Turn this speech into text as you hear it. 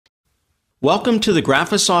Welcome to the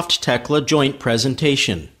GRAPHISOFT Tekla joint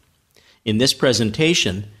presentation. In this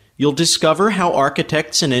presentation, you'll discover how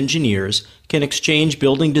architects and engineers can exchange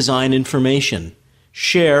building design information,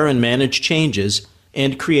 share and manage changes,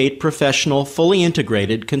 and create professional, fully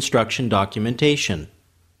integrated construction documentation.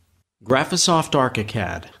 GRAPHISOFT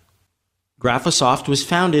ArchiCAD. GRAPHISOFT was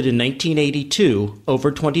founded in 1982,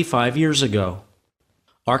 over 25 years ago.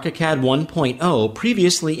 ArchiCAD 1.0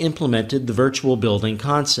 previously implemented the virtual building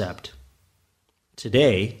concept.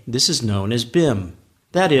 Today, this is known as BIM,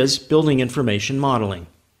 that is, Building Information Modeling.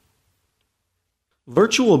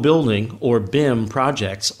 Virtual building, or BIM,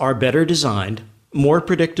 projects are better designed, more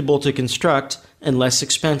predictable to construct, and less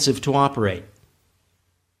expensive to operate.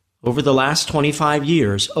 Over the last 25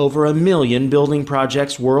 years, over 1 million building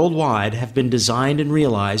projects worldwide have been designed and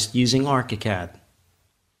realized using ArchiCAD.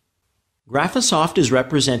 GRAPHISOFT is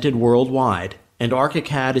represented worldwide, and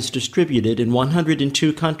ArchiCAD is distributed in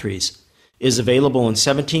 102 countries, is available in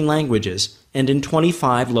 17 languages, and in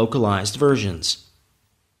 25 localized versions.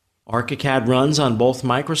 ArchiCAD runs on both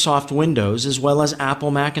Microsoft Windows as well as Apple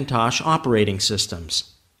Macintosh operating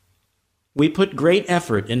systems. We put great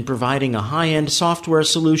effort in providing a high-end software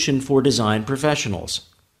solution for design professionals.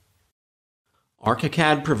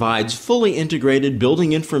 ArchiCAD provides fully integrated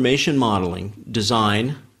building information modeling,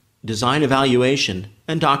 design evaluation,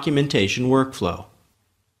 and documentation workflow.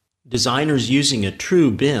 Designers using a true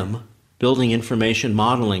BIM, Building Information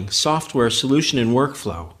Modeling, software solution and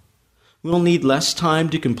workflow will need less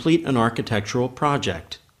time to complete an architectural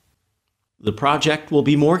project. The project will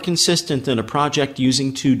be more consistent than a project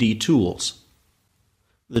using 2D tools.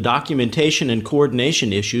 The documentation and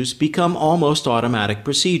coordination issues become almost automatic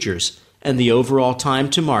procedures, and the overall time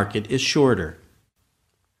to market is shorter.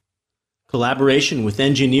 Collaboration with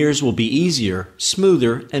engineers will be easier,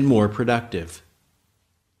 smoother, and more productive.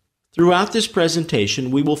 Throughout this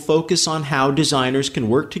presentation, we will focus on how designers can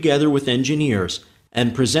work together with engineers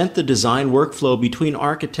and present the design workflow between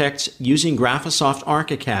architects using GRAPHISOFT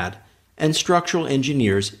ArchiCAD and structural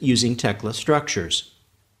engineers using Tekla Structures.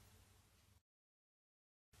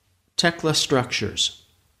 Tekla Structures.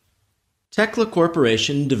 Tekla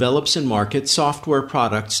Corporation develops and markets software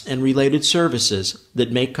products and related services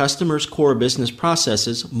that make customers' core business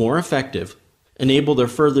processes more effective, enable their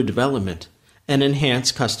further development, and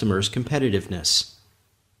enhance customers' competitiveness.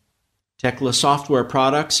 Tekla software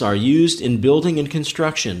products are used in building and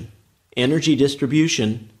construction, energy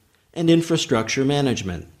distribution, and infrastructure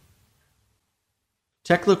management.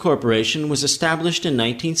 Tekla Corporation was established in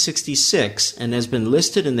 1966 and has been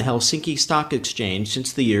listed in the Helsinki Stock Exchange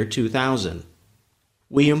since the year 2000.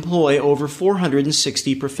 We employ over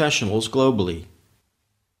 460 professionals globally.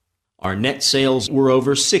 Our net sales were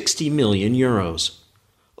over 60 million euros.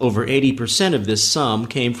 Over 80% of this sum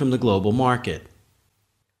came from the global market.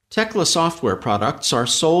 Tekla software products are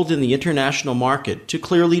sold in the international market to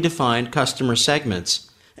clearly defined customer segments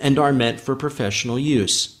and are meant for professional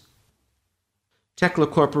use. Tekla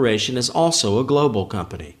Corporation is also a global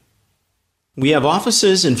company. We have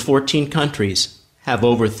offices in 14 countries, have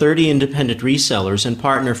over 30 independent resellers and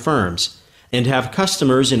partner firms, and have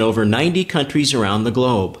customers in over 90 countries around the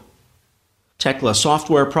globe. Tekla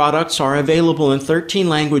software products are available in 13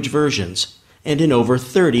 language versions and in over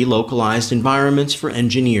 30 localized environments for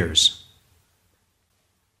engineers.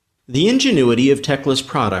 The ingenuity of Tekla's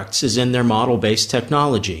products is in their model-based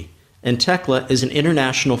technology, and Tekla is an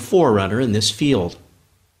international forerunner in this field.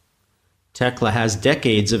 Tekla has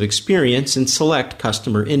decades of experience in select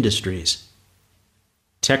customer industries.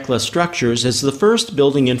 Tekla Structures is the first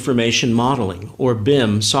building information modeling, or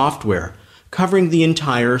BIM, software covering the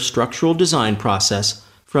entire structural design process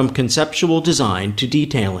from conceptual design to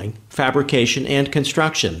detailing, fabrication, and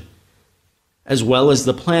construction, as well as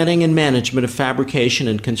the planning and management of fabrication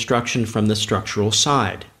and construction from the structural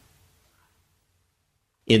side.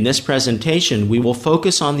 In this presentation, we will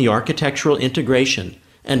focus on the architectural integration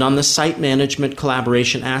and on the site management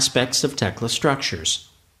collaboration aspects of Tekla Structures.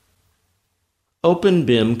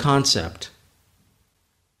 Open-BIM concept.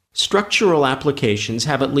 Structural applications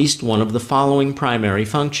have at least one of the following primary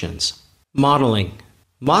functions. Modeling.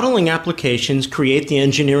 Modeling applications create the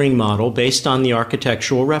engineering model based on the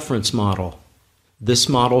architectural reference model. This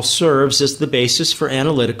model serves as the basis for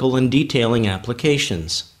analytical and detailing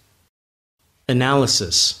applications.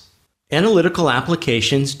 Analysis. Analytical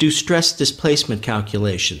applications do stress displacement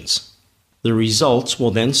calculations. The results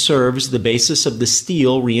will then serve as the basis of the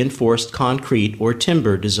steel reinforced concrete or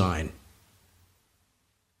timber design.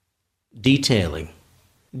 Detailing.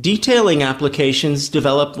 Detailing applications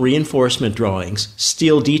develop reinforcement drawings,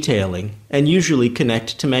 steel detailing, and usually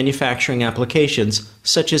connect to manufacturing applications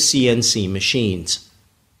such as CNC machines.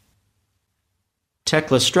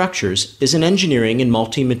 Tekla Structures is an engineering and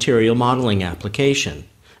multi-material modeling application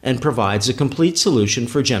and provides a complete solution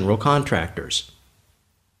for general contractors.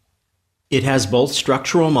 It has both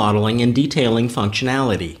structural modeling and detailing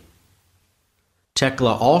functionality.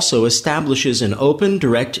 Tekla also establishes an open,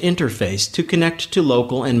 direct interface to connect to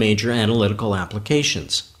local and major analytical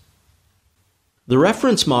applications. The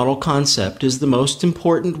reference model concept is the most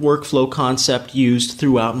important workflow concept used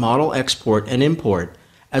throughout model export and import,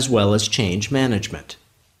 as well as change management.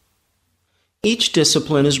 Each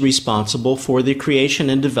discipline is responsible for the creation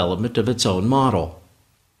and development of its own model.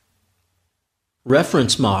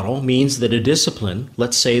 Reference model means that a discipline,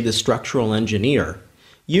 let's say the structural engineer,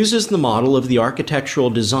 uses the model of the architectural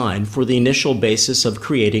design for the initial basis of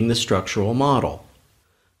creating the structural model.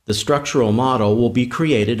 The structural model will be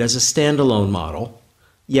created as a standalone model,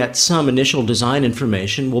 yet some initial design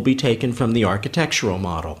information will be taken from the architectural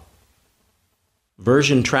model.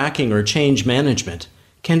 Version tracking or change management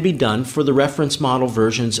can be done for the reference model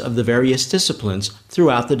versions of the various disciplines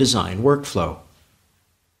throughout the design workflow.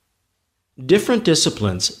 Different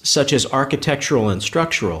disciplines, such as architectural and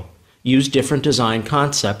structural, use different design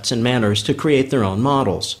concepts and manners to create their own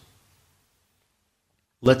models.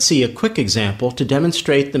 Let's see a quick example to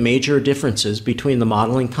demonstrate the major differences between the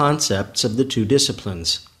modeling concepts of the two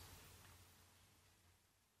disciplines.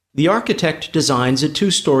 The architect designs a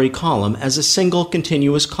two-story column as a single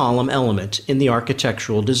continuous column element in the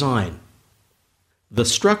architectural design. The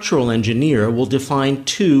structural engineer will define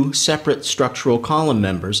two separate structural column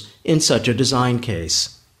members in such a design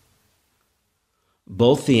case.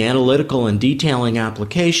 Both the analytical and detailing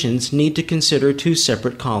applications need to consider two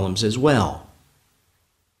separate columns as well.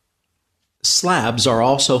 Slabs are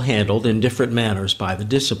also handled in different manners by the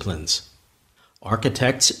disciplines.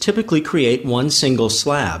 Architects typically create one single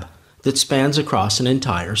slab that spans across an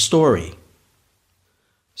entire story.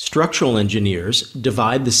 Structural engineers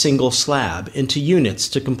divide the single slab into units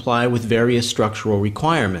to comply with various structural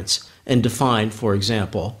requirements and define, for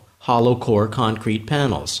example, hollow core concrete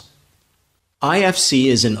panels. IFC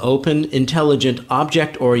is an open, intelligent,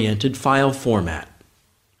 object-oriented file format.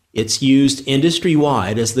 It's used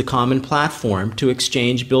industry-wide as the common platform to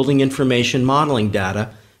exchange building information modeling data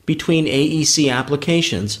between AEC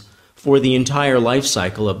applications for the entire life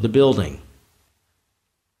cycle of the building.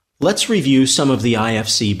 Let's review some of the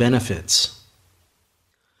IFC benefits.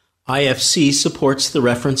 IFC supports the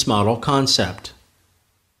reference model concept.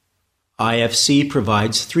 IFC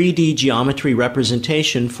provides 3D geometry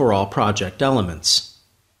representation for all project elements.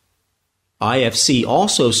 IFC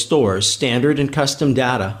also stores standard and custom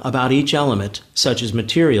data about each element, such as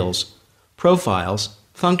materials, profiles,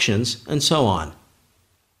 functions, and so on.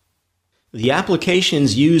 The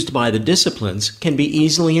applications used by the disciplines can be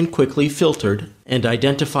easily and quickly filtered and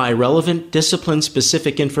identify relevant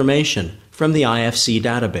discipline-specific information from the IFC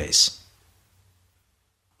database.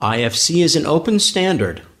 IFC is an open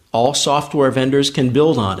standard. All software vendors can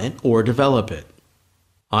build on it or develop it.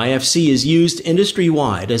 IFC is used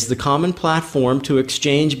industry-wide as the common platform to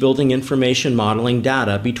exchange building information modeling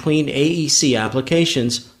data between AEC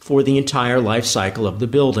applications for the entire life cycle of the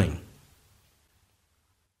building.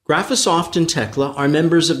 GRAPHISOFT and Tekla are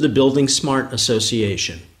members of the Building Smart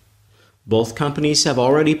Association. Both companies have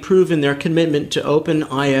already proven their commitment to open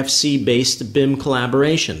IFC-based BIM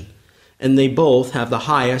collaboration, and they both have the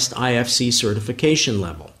highest IFC certification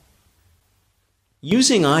level.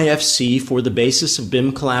 Using IFC for the basis of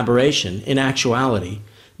BIM collaboration, in actuality,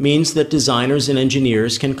 means that designers and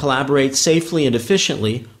engineers can collaborate safely and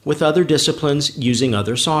efficiently with other disciplines using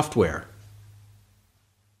other software.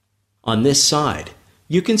 On this side,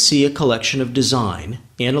 you can see a collection of design,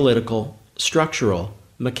 analytical, structural,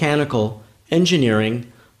 mechanical,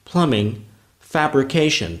 engineering, plumbing,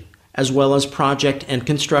 fabrication, as well as project and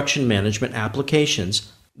construction management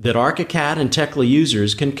applications that ArchiCAD and Tekla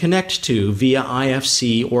users can connect to via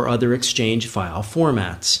IFC or other exchange file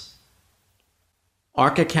formats.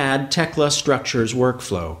 ArchiCAD Tekla Structures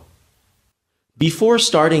workflow. Before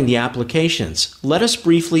starting the applications, let us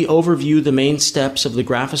briefly overview the main steps of the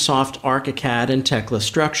GRAPHISOFT ArchiCAD and Tekla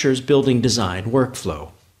Structures building design workflow.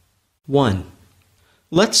 1.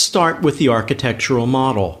 Let's start with the architectural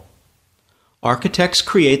model. Architects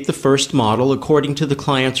create the first model according to the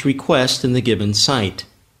client's request in the given site.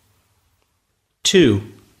 2.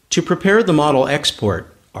 To prepare the model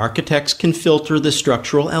export, architects can filter the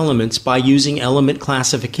structural elements by using element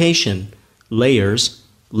classification, layers,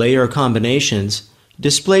 layer combinations,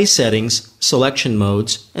 display settings, selection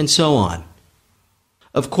modes, and so on.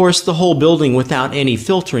 Of course, the whole building without any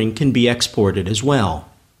filtering can be exported as well.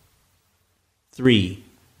 3.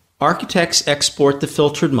 Architects export the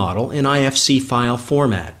filtered model in IFC file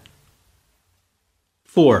format.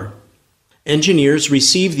 4. Engineers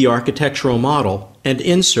receive the architectural model and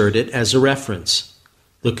insert it as a reference.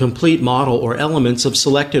 The complete model or elements of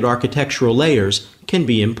selected architectural layers can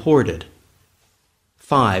be imported.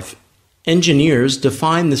 5. Engineers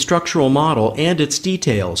define the structural model and its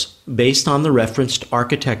details based on the referenced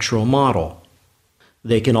architectural model.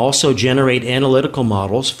 They can also generate analytical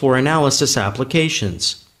models for analysis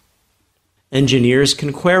applications. Engineers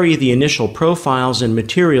can query the initial profiles and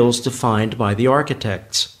materials defined by the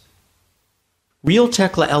architects. Real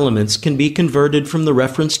Tekla elements can be converted from the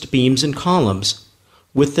referenced beams and columns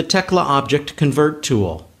with the Tekla Object Convert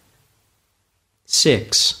tool.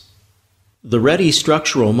 6. The ready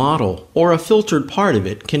structural model or a filtered part of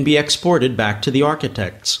it can be exported back to the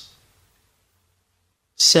architects.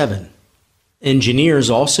 7. Engineers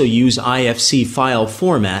also use IFC file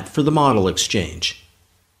format for the model exchange.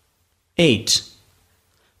 8.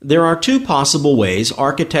 There are two possible ways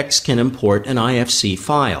architects can import an IFC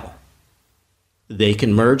file. They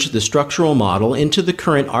can merge the structural model into the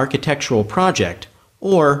current architectural project,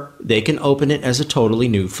 or they can open it as a totally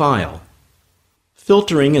new file.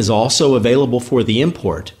 Filtering is also available for the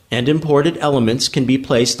import, and imported elements can be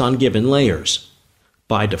placed on given layers.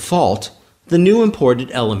 By default, the new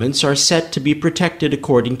imported elements are set to be protected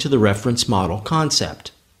according to the reference model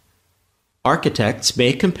concept. Architects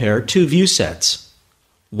may compare two view sets.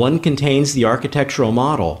 One contains the architectural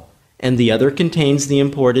model, and the other contains the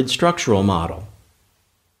imported structural model.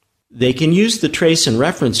 They can use the Trace and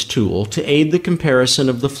Reference tool to aid the comparison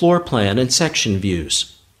of the floor plan and section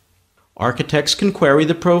views. Architects can query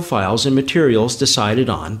the profiles and materials decided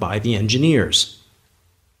on by the engineers.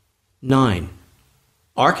 9.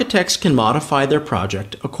 Architects can modify their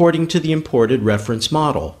project according to the imported reference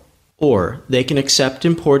model, or they can accept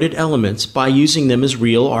imported elements by using them as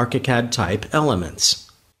real ArchiCAD type elements.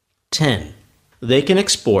 10. They can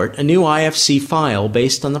export a new IFC file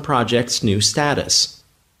based on the project's new status.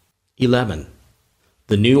 11.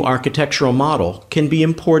 The new architectural model can be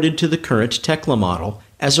imported to the current Tekla model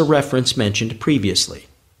as a reference mentioned previously.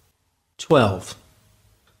 12.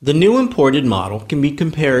 The new imported model can be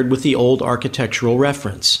compared with the old architectural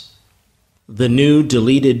reference. The new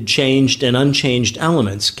deleted, changed, and unchanged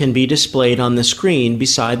elements can be displayed on the screen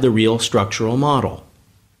beside the real structural model.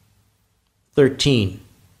 13.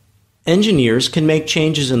 Engineers can make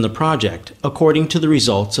changes in the project according to the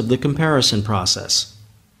results of the comparison process.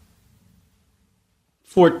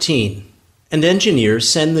 14. And engineers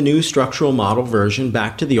send the new structural model version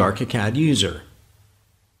back to the ArchiCAD user.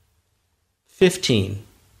 15.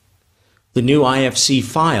 The new IFC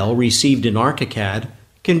file received in ArchiCAD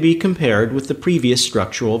can be compared with the previous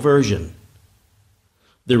structural version.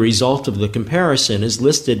 The result of the comparison is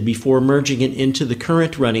listed before merging it into the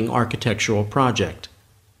current running architectural project.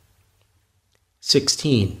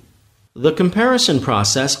 16. The comparison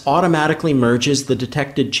process automatically merges the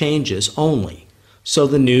detected changes only, so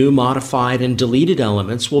the new, modified, and deleted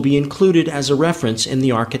elements will be included as a reference in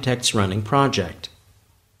the architect's running project.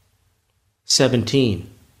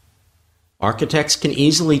 17. Architects can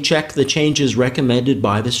easily check the changes recommended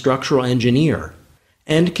by the structural engineer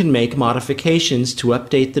and can make modifications to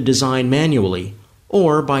update the design manually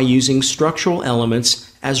or by using structural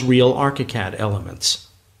elements as real ArchiCAD elements.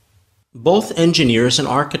 Both engineers and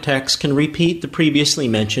architects can repeat the previously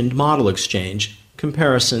mentioned model exchange,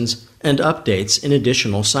 comparisons, and updates in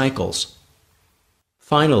additional cycles.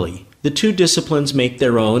 Finally, the two disciplines make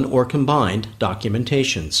their own or combined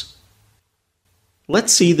documentations.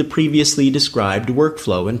 Let's see the previously described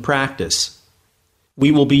workflow in practice. We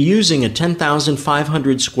will be using a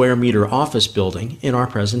 10,500 square meter office building in our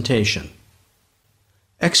presentation.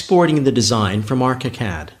 Exporting the design from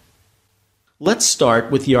ArchiCAD. Let's start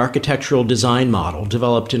with the architectural design model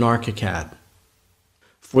developed in ArchiCAD.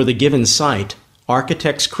 For the given site,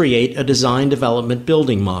 architects create a design development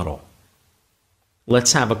building model.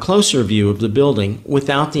 Let's have a closer view of the building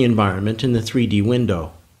without the environment in the 3D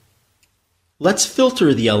window. Let's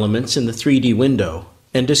filter the elements in the 3D window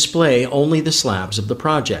and display only the slabs of the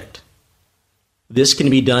project. This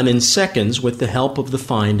can be done in seconds with the help of the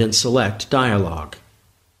Find and Select dialog.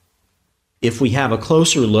 If we have a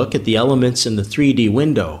closer look at the elements in the 3D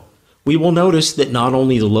window, we will notice that not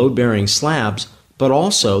only the load-bearing slabs, but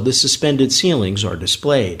also the suspended ceilings are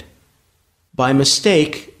displayed. By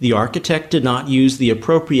mistake, the architect did not use the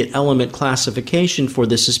appropriate element classification for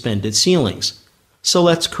the suspended ceilings, so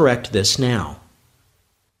let's correct this now.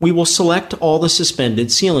 We will select all the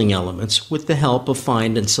suspended ceiling elements with the help of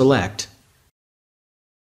Find and Select,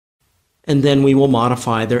 and then we will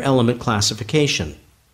modify their element classification.